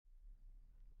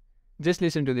Just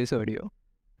listen to this audio.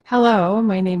 Hello,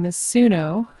 my name is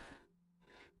Suno,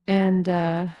 and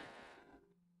uh,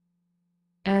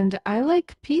 and I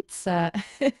like pizza.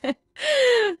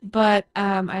 But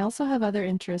I also have other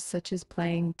interests such as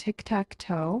playing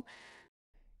tic-tac-toe.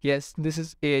 Yes, this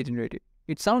is AI generated.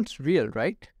 It sounds real,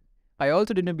 right? I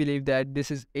also didn't believe that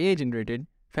this is AI generated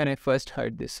when I first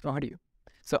heard this audio.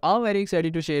 So I'm very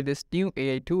excited to share this new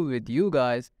AI tool with you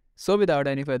guys. So without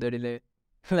any further delay,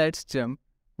 let's jump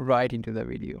right into the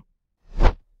video.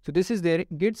 So this is their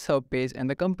GitHub page and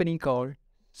the company called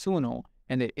Suno,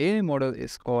 and the AI model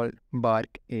is called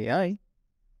Bark AI.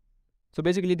 So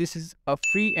basically this is a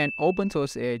free and open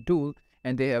source AI tool,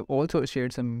 and they have also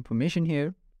shared some information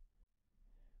here.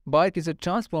 Bark is a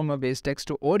transformer-based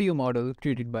text-to-audio model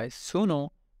created by Suno.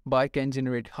 Bark can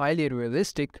generate highly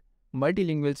realistic,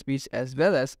 multilingual speech as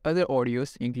well as other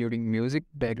audios including music,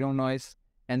 background noise,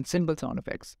 and simple sound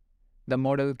effects. The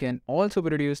model can also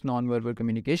produce nonverbal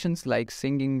communications like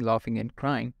singing, laughing, and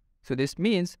crying. So this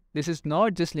means this is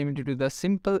not just limited to the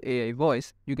simple AI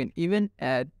voice. You can even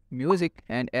add music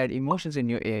and add emotions in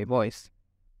your AI voice.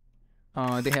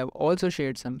 They have also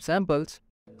shared some samples.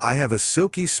 I have a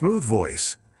silky smooth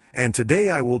voice, and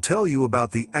today I will tell you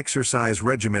about the exercise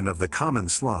regimen of the common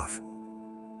sloth.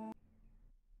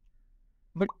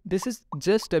 But this is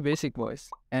just a basic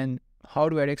voice, and how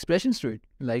to add expressions to it,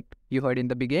 like you heard in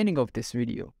the beginning of this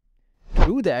video. To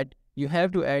do that, you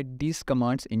have to add these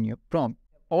commands in your prompt.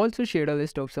 Also shared a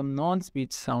list of some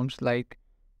non-speech sounds like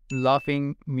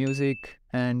laughing, music,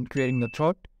 and clearing the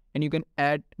throat. And you can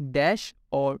add dash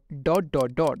or dot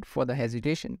dot dot for the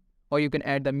hesitation. Or you can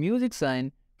add the music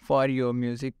sign for your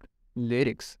music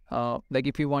lyrics. Like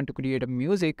if you want to create a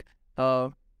music,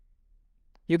 you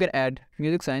can add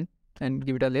music sign and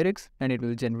give it a lyrics, and it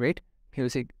will generate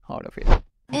music out of it.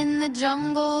 In the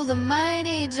jungle, the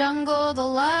mighty jungle, the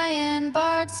lion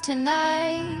barks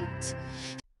tonight.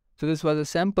 So this was a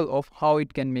sample of how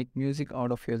it can make music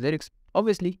out of your lyrics.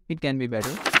 Obviously, it can be better.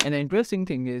 And the interesting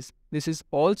thing is, this is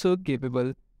also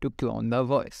capable to clone the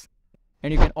voice.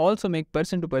 And you can also make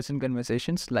person-to-person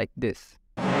conversations like this.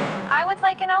 I would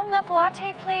like an omelette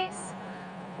latte, please.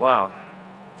 Wow,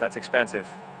 that's expensive.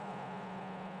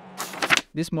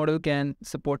 This model can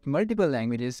support multiple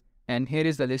languages, and here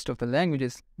is the list of the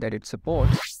languages that it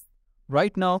supports.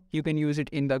 Right now, you can use it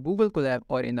in the Google Colab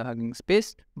or in the Hugging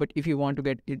Space, but if you want to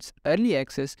get its early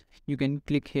access, you can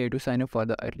click here to sign up for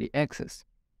the early access.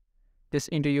 Just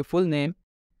enter your full name,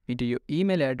 enter your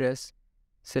email address,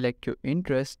 select your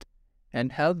interest,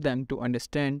 and help them to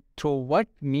understand through what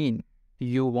mean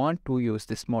you want to use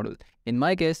this model. In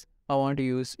my case, I want to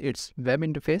use its web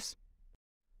interface.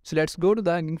 So let's go to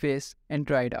the Hugging Face and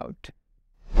try it out.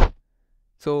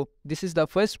 So this is the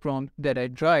first prompt that I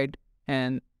tried,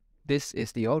 and this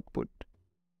is the output.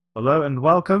 Hello and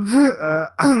welcome.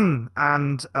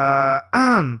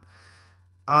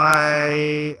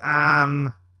 I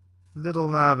am a little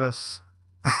nervous.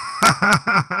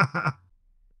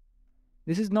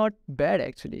 This is not bad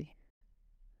actually.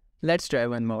 Let's try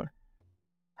one more.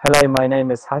 Hello, my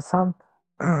name is Hassan,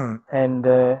 and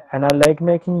I like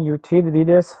making YouTube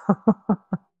videos.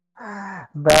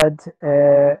 But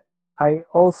I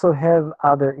also have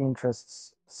other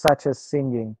interests, such as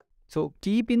singing. So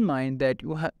keep in mind that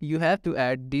you have to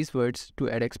add these words to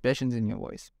add expressions in your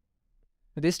voice.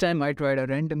 This time I tried a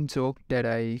random joke that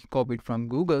I copied from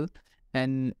Google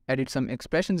and added some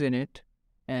expressions in it,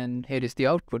 and here is the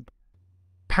output.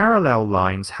 Parallel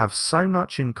lines have so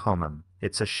much in common.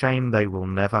 It's a shame they will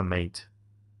never meet.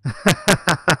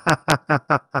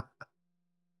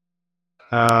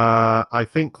 I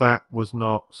think that was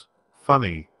not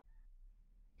funny.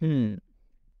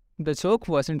 The joke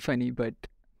wasn't funny, but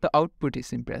the output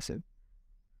is impressive.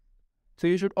 So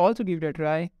you should also give it a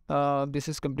try. This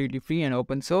is completely free and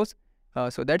open source.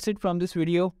 So that's it from this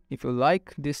video. If you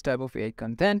like this type of AI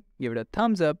content, give it a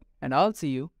thumbs up, and I'll see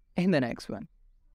you in the next one.